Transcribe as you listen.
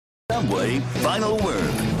Subway Final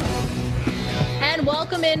Word. And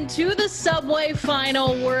welcome into the Subway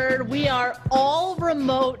Final Word. We are all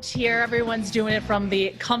remote here. Everyone's doing it from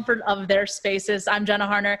the comfort of their spaces. I'm Jenna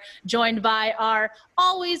Harner, joined by our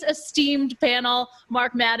always esteemed panel,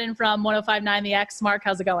 Mark Madden from 105.9 The X. Mark,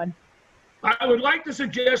 how's it going? I would like to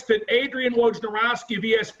suggest that Adrian Wojnarowski of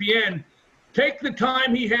ESPN take the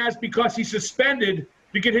time he has because he's suspended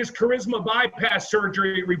to get his charisma bypass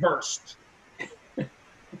surgery reversed.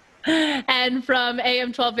 And from AM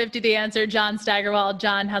 1250 The Answer, John Steigerwald.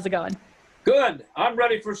 John, how's it going? Good. I'm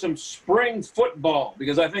ready for some spring football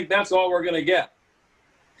because I think that's all we're going to get.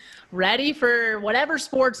 Ready for whatever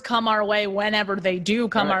sports come our way whenever they do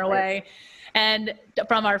come our way. And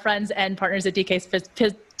from our friends and partners at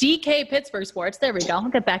DK Pittsburgh Sports. There we go. I'll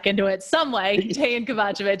get back into it some way. Dejan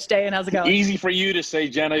Kovacevic. Dejan, how's it going? Easy for you to say,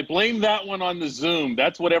 Jenna. Blame that one on the Zoom.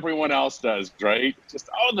 That's what everyone else does, right?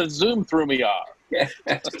 Just, the Zoom threw me off. Just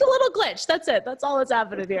a little glitch. That's it. That's all that's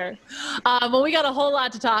happening here. Well, we got a whole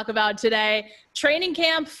lot to talk about today. Training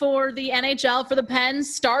camp for the NHL for the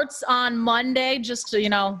Pens starts on Monday, just,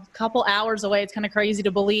 a couple hours away. It's kind of crazy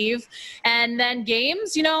to believe. And then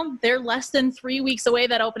games, they're less than 3 weeks away,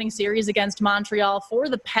 that opening series against Montreal for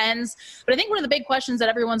the Pens. But I think one of the big questions that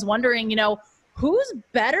everyone's wondering, who's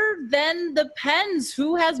better than the Pens?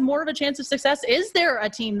 Who has more of a chance of success? Is there a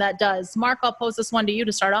team that does? Mark, I'll pose this one to you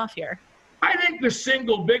to start off here. I think the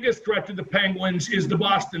single biggest threat to the Penguins is the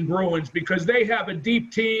Boston Bruins because they have a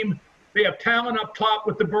deep team. They have talent up top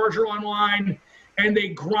with the Bergeron line, and they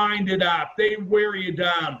grind it up. They wear you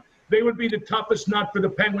down. They would be the toughest nut for the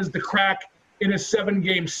Penguins to crack in a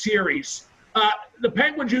 7-game series. The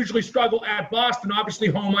Penguins usually struggle at Boston. Obviously,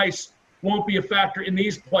 home ice won't be a factor in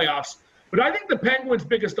these playoffs. But I think the Penguins'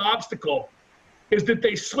 biggest obstacle is that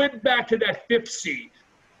they slid back to that 5th seed.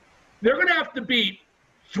 They're going to have to beat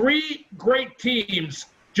 3 great teams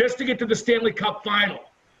just to get to the Stanley Cup final.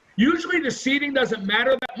 Usually the seeding doesn't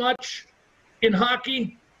matter that much in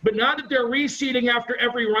hockey, but now that they're reseeding after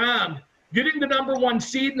every round, getting the number 1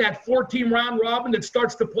 seed in that 4-team round robin that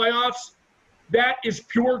starts the playoffs, that is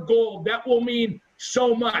pure gold. That will mean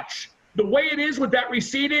so much. The way it is with that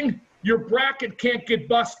reseeding, your bracket can't get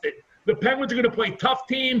busted. The Penguins are going to play tough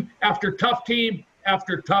team after tough team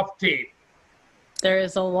after tough team. There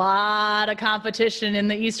is a lot of competition in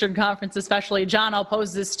the Eastern Conference, especially. John, I'll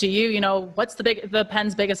pose this to you. What's the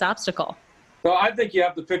Pens' biggest obstacle? Well, I think you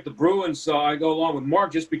have to pick the Bruins. I go along with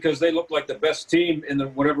Mark just because they look like the best team in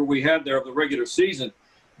whatever we had there of the regular season.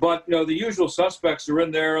 But, the usual suspects are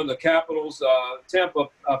in there. The Capitals, Tampa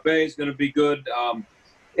Bay is going to be good.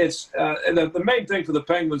 The main thing for the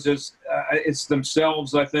Penguins is it's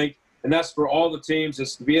themselves, I think, and that's for all the teams,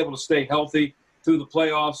 is to be able to stay healthy through the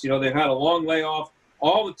playoffs. They've had a long layoff.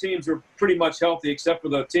 All the teams are pretty much healthy except for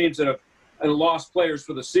the teams that have lost players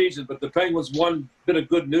for the season. But the Penguins, one bit of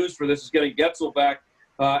good news for this is getting Getzel back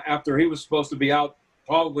after he was supposed to be out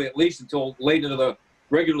probably at least until late into the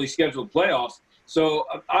regularly scheduled playoffs. So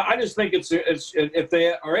I just think it's if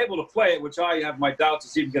they are able to play it, which I have my doubts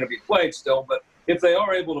it's even going to be played still, but if they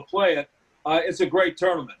are able to play it, it's a great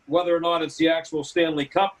tournament. Whether or not it's the actual Stanley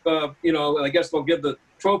Cup, I guess they'll give the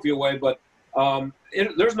trophy away, but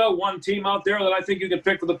there's no one team out there that I think you can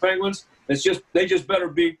pick for the Penguins. They just better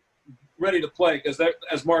be ready to play because,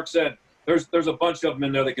 as Mark said, there's a bunch of them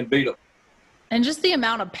in there that can beat them. And just the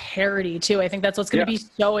amount of parity, too. I think that's what's going to be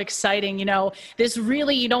so exciting. This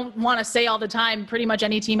really, you don't want to say all the time pretty much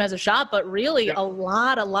any team has a shot, but really a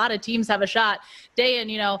lot of teams have a shot.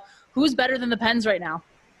 Dayan, who's better than the Pens right now?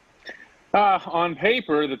 On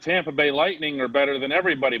paper, the Tampa Bay Lightning are better than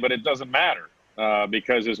everybody, but it doesn't matter.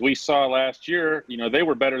 Because as we saw last year, they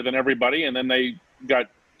were better than everybody, and then they got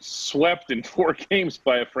swept in 4 games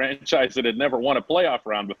by a franchise that had never won a playoff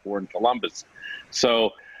round before in Columbus.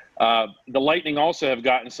 So the Lightning also have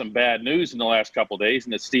gotten some bad news in the last couple of days,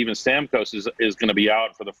 and that Steven Stamkos is going to be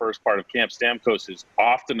out for the first part of camp. Stamkos is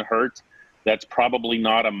often hurt. That's probably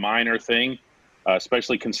not a minor thing,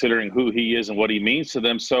 especially considering who he is and what he means to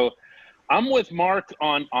them. So I'm with Mark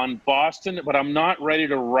on Boston, but I'm not ready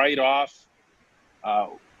to write off.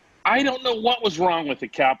 I don't know what was wrong with the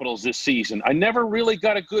Capitals this season. I never really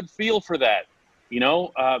got a good feel for that.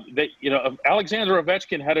 Alexander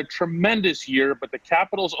Ovechkin had a tremendous year, but the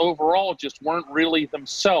Capitals overall just weren't really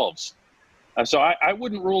themselves. So I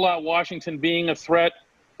wouldn't rule out Washington being a threat,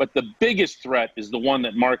 but the biggest threat is the one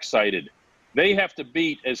that Mark cited. They have to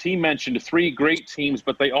beat, as he mentioned, 3 great teams,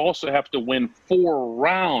 but they also have to win 4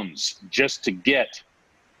 rounds just to get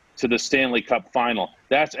to the Stanley Cup final.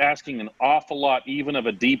 That's asking an awful lot, even of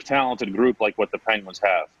a deep, talented group like what the Penguins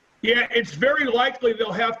have. Yeah, it's very likely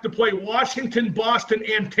they'll have to play Washington, Boston,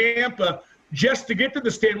 and Tampa just to get to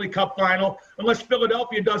the Stanley Cup final, unless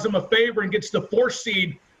Philadelphia does them a favor and gets the 4th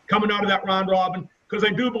seed coming out of that round robin, because I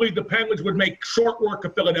do believe the Penguins would make short work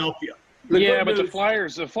of Philadelphia. Yeah, but the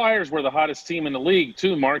Flyers were the hottest team in the league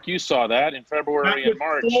too, Mark. You saw that in February and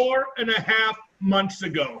March. 4.5 months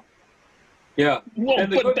ago. Yeah. Well,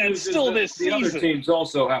 and but that's still this the season. other teams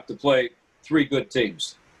also have to play 3 good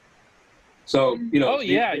teams. So, Oh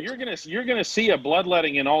yeah, you're gonna see a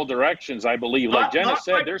bloodletting in all directions, I believe. Like Jenna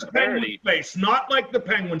said, like there's the parity. Space, not like the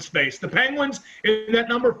Penguins space. The Penguins in that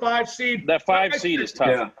number 5 seed. That 5 seed is tough.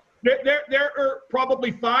 Yeah. There are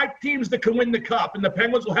probably 5 teams that can win the Cup, and the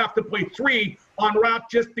Penguins will have to play 3 on route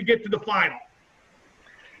just to get to the final.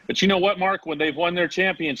 But you know what, Mark? When they've won their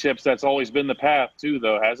championships, that's always been the path too,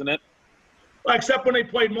 though, hasn't it? Except when they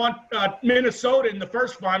played Minnesota in the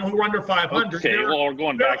first final, who were under 500. Okay, well, we're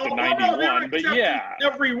going back to 91, but yeah.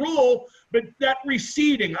 Every rule, but that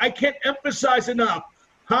reseeding, I can't emphasize enough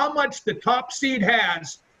how much the top seed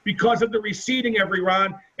has because of the reseeding every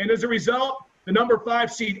round, and as a result, the number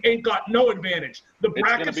 5 seed ain't got no advantage. The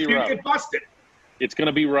brackets can't get busted. It's going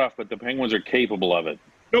to be rough, but the Penguins are capable of it.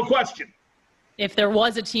 No question. If there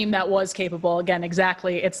was a team that was capable, again,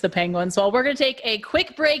 exactly, it's the Penguins. Well, we're going to take a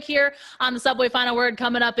quick break here on the Subway Final Word.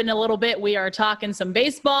 Coming up in a little bit, we are talking some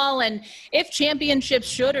baseball and if championships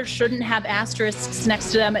should or shouldn't have asterisks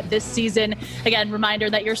next to them this season. Again,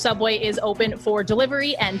 reminder that your Subway is open for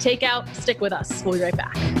delivery and takeout. Stick with us. We'll be right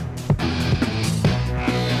back.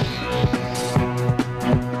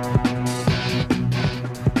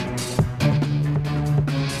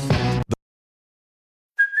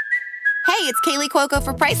 Hey, it's Kaylee Cuoco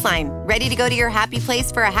for Priceline. Ready to go to your happy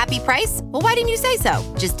place for a happy price? Well, why didn't you say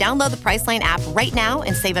so? Just download the Priceline app right now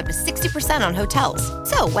and save up to 60% on hotels.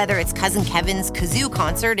 So whether it's Cousin Kevin's Kazoo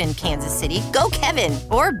Concert in Kansas City, go Kevin,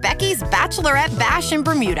 or Becky's Bachelorette Bash in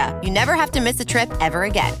Bermuda, you never have to miss a trip ever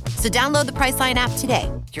again. So download the Priceline app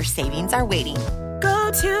today. Your savings are waiting. Go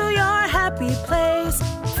to your happy place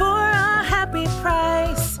for a happy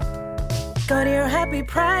price. Go to your happy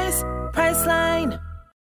price, Priceline.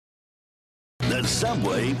 The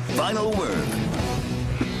Subway Final Word.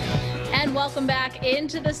 And welcome back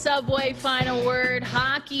into the Subway Final Word.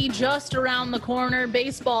 Hockey just around the corner.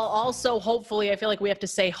 Baseball also, hopefully. I feel like we have to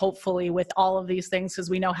say hopefully with all of these things because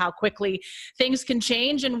we know how quickly things can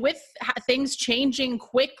change. And with things changing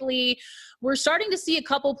quickly, we're starting to see a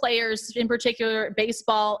couple players, in particular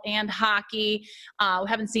baseball and hockey. We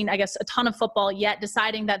haven't seen, I guess, a ton of football yet,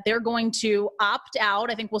 deciding that they're going to opt out.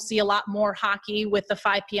 I think we'll see a lot more hockey with the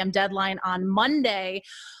 5 p.m. deadline on Monday.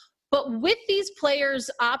 But with these players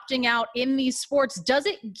opting out in these sports, does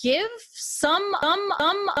it give some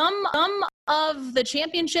of the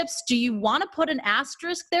championships? Do you want to put an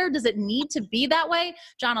asterisk there? Does it need to be that way?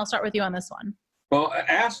 John, I'll start with you on this one. Well,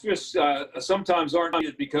 asterisks sometimes aren't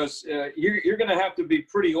needed because you're going to have to be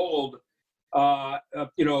pretty old, 20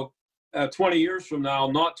 years from now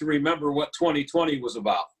not to remember what 2020 was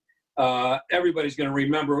about. Everybody's going to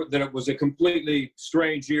remember that it was a completely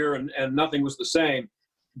strange year and nothing was the same.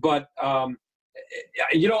 But, I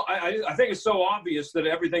think it's so obvious that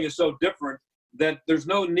everything is so different that there's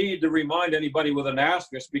no need to remind anybody with an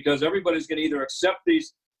asterisk because everybody's going to either accept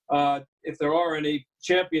these if there are any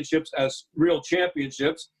championships as real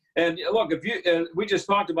championships. And look, we just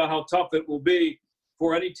talked about how tough it will be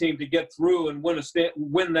for any team to get through and win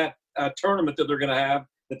that tournament that they're going to have,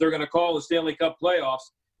 that they're going to call the Stanley Cup playoffs.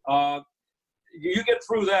 You get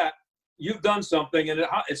through that, you've done something, and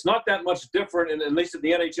it's not that much different, at least in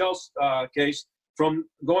the NHL's case, from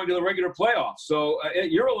going to the regular playoffs. So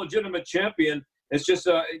you're a legitimate champion. It's just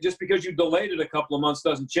because you delayed it a couple of months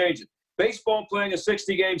doesn't change it. Baseball playing a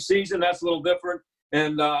 60-game season, that's a little different.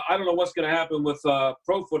 And I don't know what's going to happen with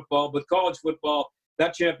pro football, but college football,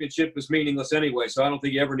 that championship is meaningless anyway. So I don't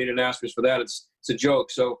think you ever need an asterisk for that. It's a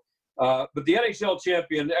joke. So, but the NHL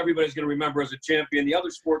champion, everybody's going to remember as a champion. The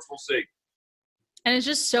other sports we'll see. And it's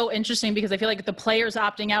just so interesting because I feel like the players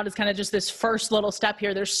opting out is kind of just this first little step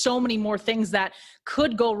here. There's so many more things that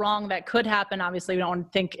could go wrong, that could happen. Obviously, we don't want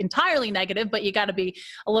to think entirely negative, but you got to be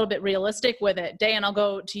a little bit realistic with it. Dan, I'll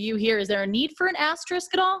go to you here. Is there a need for an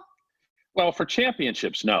asterisk at all? Well, for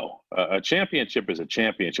championships, no. A championship is a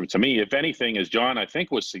championship. To me, if anything, as John, I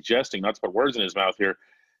think, was suggesting, not to put words in his mouth here,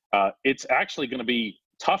 it's actually going to be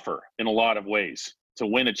tougher in a lot of ways to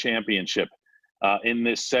win a championship in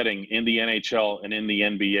this setting, in the NHL and in the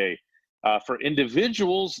NBA. For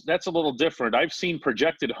individuals, that's a little different. I've seen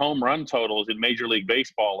projected home run totals in Major League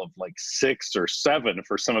Baseball of like 6 or 7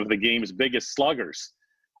 for some of the game's biggest sluggers.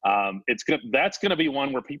 That's going to be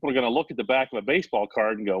one where people are going to look at the back of a baseball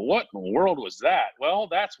card and go, what in the world was that? Well,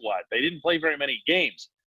 that's what. They didn't play very many games.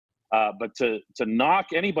 But to knock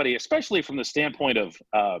anybody, especially from the standpoint of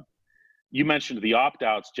you mentioned the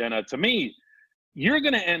opt-outs, Jenna, to me, you're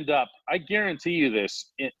going to end up, I guarantee you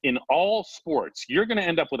this, in all sports, you're going to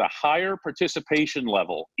end up with a higher participation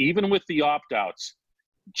level, even with the opt-outs,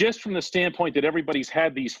 just from the standpoint that everybody's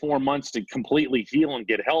had these 4 months to completely heal and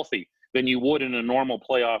get healthy than you would in a normal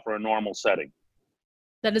playoff or a normal setting.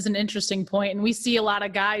 That is an interesting point. And we see a lot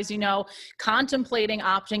of guys, contemplating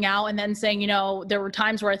opting out and then saying, there were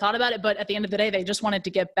times where I thought about it, but at the end of the day, they just wanted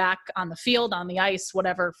to get back on the field, on the ice,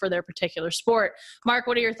 whatever, for their particular sport. Mark,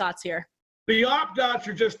 what are your thoughts here? The opt-outs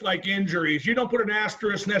are just like injuries. You don't put an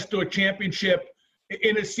asterisk next to a championship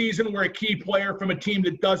in a season where a key player from a team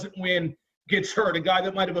that doesn't win gets hurt, a guy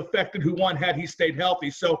that might have affected who won had he stayed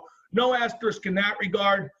healthy. So no asterisk in that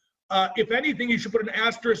regard. If anything, you should put an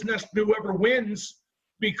asterisk next to whoever wins,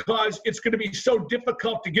 because it's going to be so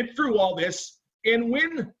difficult to get through all this and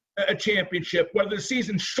win a championship, whether the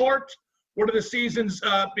season's short, whether the season's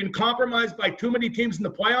been compromised by too many teams in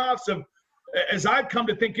the playoffs, as I've come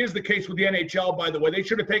to think is the case with the NHL, by the way. They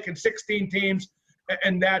should have taken 16 teams,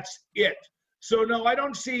 and that's it. So, no, I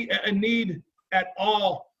don't see a need at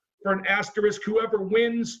all for an asterisk. Whoever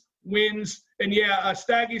wins, wins. And, yeah,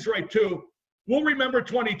 Staggy's right, too. We'll remember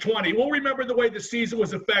 2020. We'll remember the way the season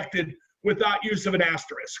was affected without use of an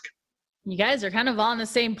asterisk. You guys are kind of on the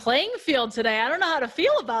same playing field today. I don't know how to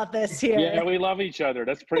feel about this here. Yeah, we love each other.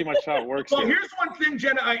 That's pretty much how it works. Well, here's one thing,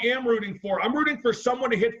 Jenna, I am rooting for. I'm rooting for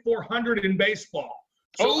someone to hit 400 in baseball.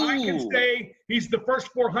 So I can say he's the first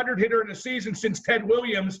 400 hitter in a season since Ted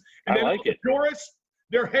Williams. And then the purists,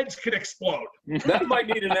 their heads could explode. That might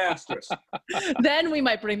need an asterisk. Then we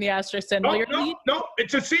might bring the asterisk in. No,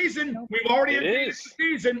 it's a season. We've already agreed it's a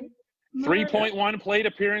season. 3.1 plate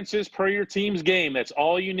appearances per your team's game. That's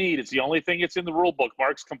all you need. It's the only thing that's in the rule book.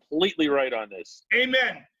 Mark's completely right on this.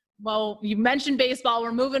 Amen. Well, you mentioned baseball.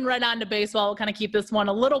 We're moving right on to baseball. We'll kind of keep this one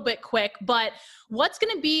a little bit quick. But who is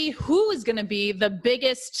going to be the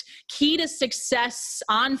biggest key to success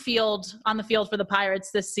on the field for the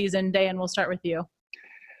Pirates this season? Dan, we'll start with you.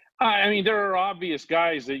 I mean, there are obvious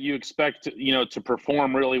guys that you expect, to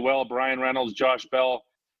perform really well. Brian Reynolds, Josh Bell,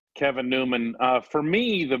 Kevin Newman. For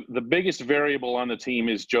me, the biggest variable on the team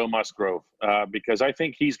is Joe Musgrove, because I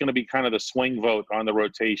think he's going to be kind of the swing vote on the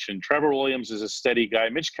rotation. Trevor Williams is a steady guy.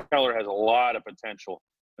 Mitch Keller has a lot of potential.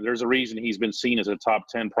 And there's a reason he's been seen as a top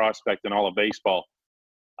 10 prospect in all of baseball.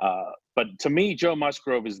 But to me, Joe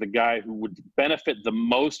Musgrove is the guy who would benefit the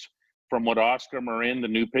most from what Oscar Marin, the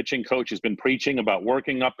new pitching coach, has been preaching about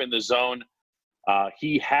working up in the zone.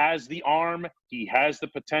 He has the arm. He has the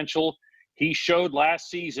potential. He showed last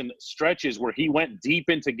season stretches where he went deep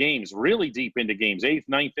into games, really deep into games, 8th,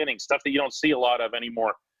 9th inning, stuff that you don't see a lot of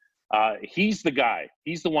anymore. He's the guy.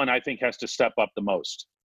 He's the one I think has to step up the most.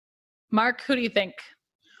 Mark, who do you think?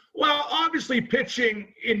 Well, obviously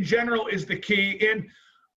pitching in general is the key. And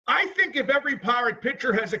I think if every Pirate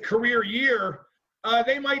pitcher has a career year,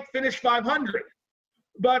 they might finish 500.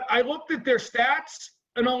 But I looked at their stats,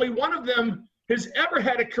 and only one of them has ever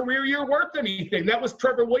had a career year worth anything. That was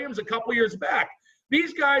Trevor Williams a couple years back.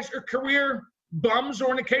 These guys are career bums,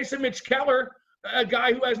 or in the case of Mitch Keller, a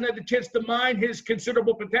guy who hasn't had the chance to mine his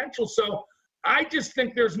considerable potential. So I just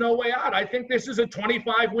think there's no way out. I think this is a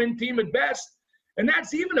 25-win team at best, and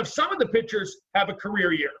that's even if some of the pitchers have a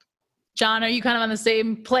career year. John, are you kind of on the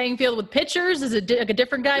same playing field with pitchers? Is it like a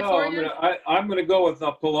different guy for you? I'm going to go with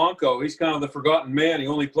Polanco. He's kind of the forgotten man. He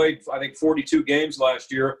only played, I think, 42 games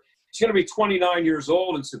last year. He's going to be 29 years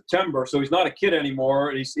old in September, so he's not a kid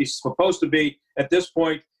anymore. He's supposed to be, at this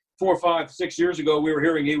point, 4, 5, 6 years ago, we were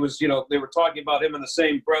hearing he was, they were talking about him in the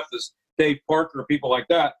same breath as Dave Parker, people like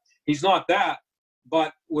that. He's not that,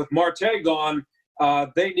 but with Marte gone,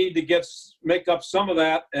 they need to make up some of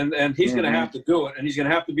that, and he's going to have to do it, and he's going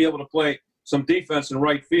to have to be able to play some defense in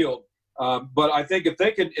right field. But I think if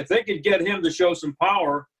they could get him to show some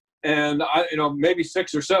power, and maybe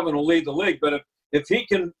 6 or 7 will lead the league, but if he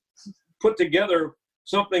can put together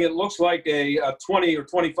something that looks like a 20 or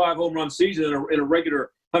 25 home run season in a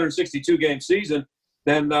regular 162-game season,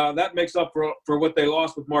 then that makes up for what they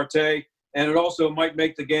lost with Marte, and it also might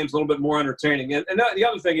make the games a little bit more entertaining. And the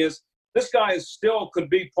other thing is, this guy still could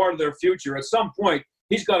be part of their future. At some point,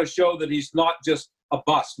 he's got to show that he's not just a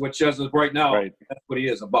bust, which as of right now, That's what he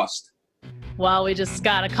is, a bust. Well, we just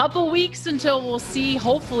got a couple weeks until we'll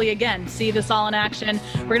hopefully see this all in action.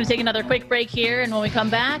 We're going to take another quick break here, and when we come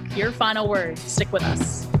back, your final word. Stick with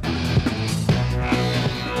us.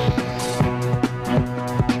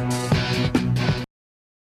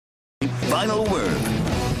 Final word.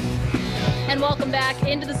 And welcome back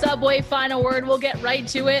into the Subway Final Word. We'll get right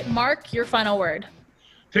to it. Mark, your final word.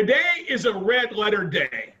 Today is a red letter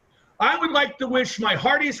day. I would like to wish my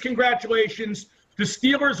heartiest congratulations to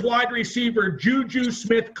Steelers wide receiver Juju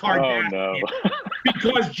Smith-Kardashian. Oh, no.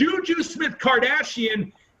 Because Juju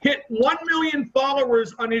Smith-Kardashian hit 1 million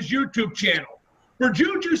followers on his YouTube channel. For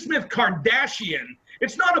Juju Smith-Kardashian,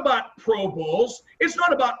 it's not about Pro Bowls. It's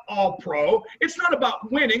not about All-Pro. It's not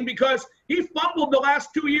about winning because he fumbled the last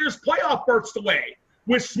 2 years' playoff berths away.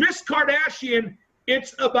 With Smith-Kardashian,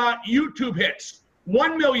 it's about YouTube hits.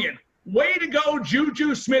 1 million. Way to go,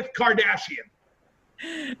 Juju Smith-Kardashian.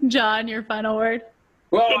 John, your final word?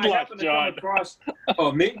 Well, Good I luck, happen to John. come across.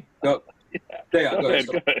 Oh, me? Go. Yeah, go ahead.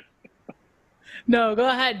 Go ahead. No, go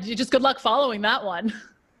ahead. You just good luck following that one.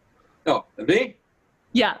 No, me?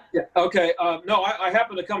 Yeah. Yeah. Okay. No, I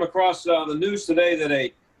happened to come across the news today that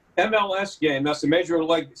a MLS game, that's the Major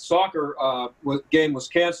League Soccer game, was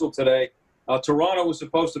canceled today. Toronto was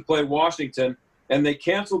supposed to play Washington, and they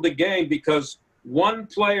canceled the game because one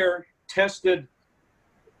player tested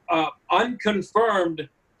unconfirmed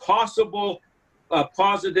possible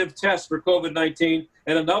positive test for COVID-19,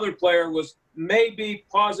 and another player was maybe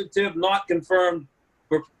positive, not confirmed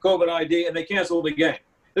for COVID-ID, and they canceled the game.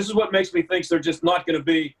 This is what makes me think they're just not going to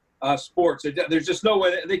be sports. There's just no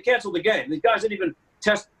way. They canceled the game. These guys didn't even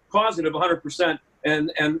test positive 100%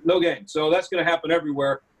 and no game. So that's going to happen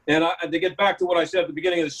everywhere. And to get back to what I said at the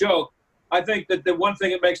beginning of the show, I think that the one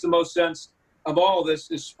thing that makes the most sense of all of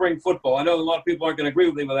this is spring football. I know a lot of people aren't going to agree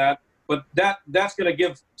with me with that, but that's going to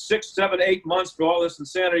give 6, 7, 8 months for all this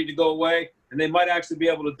insanity to go away, and they might actually be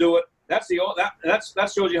able to do it. That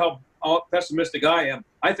shows you how pessimistic I am.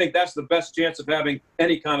 I think that's the best chance of having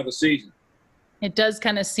any kind of a season. It does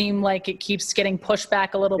kind of seem like it keeps getting pushed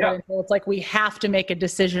back a little bit until it's like we have to make a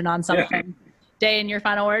decision on something. Yeah. Dane, your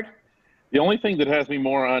final word? The only thing that has me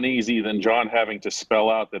more uneasy than John having to spell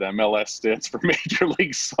out that MLS stands for Major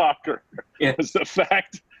League Soccer is the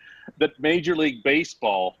fact that Major League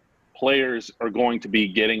Baseball players are going to be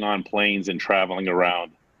getting on planes and traveling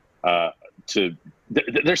around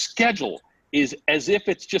their schedule is as if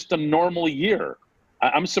it's just a normal year.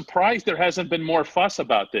 I'm surprised there hasn't been more fuss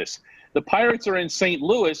about this. The Pirates are in St.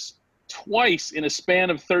 Louis twice in a span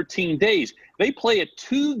of 13 days. They play a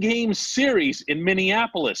 2-game series in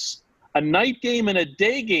Minneapolis, a night game and a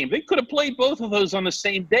day game. They could have played both of those on the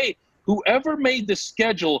same day. Whoever made the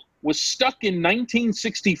schedule was stuck in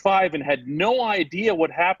 1965 and had no idea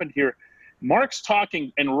what happened here. Mark's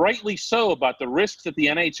talking, and rightly so, about the risks that the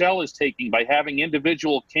NHL is taking by having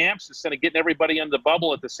individual camps instead of getting everybody in the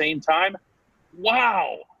bubble at the same time.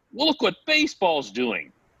 Wow. Well, look what baseball's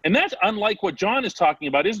doing. And that's unlike what John is talking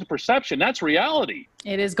about is the perception. That's reality.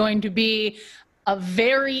 It is going to be a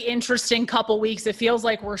very interesting couple weeks. It feels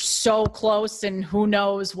like we're so close, and who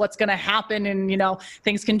knows what's going to happen. And,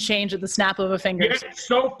 things can change at the snap of a finger. Yes,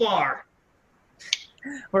 so far.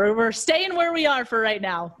 We're staying where we are for right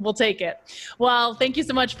now. We'll take it. Well, thank you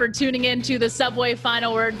so much for tuning in to the Subway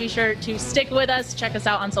Final Word. Be sure to stick with us. Check us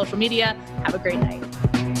out on social media. Have a great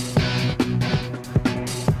night.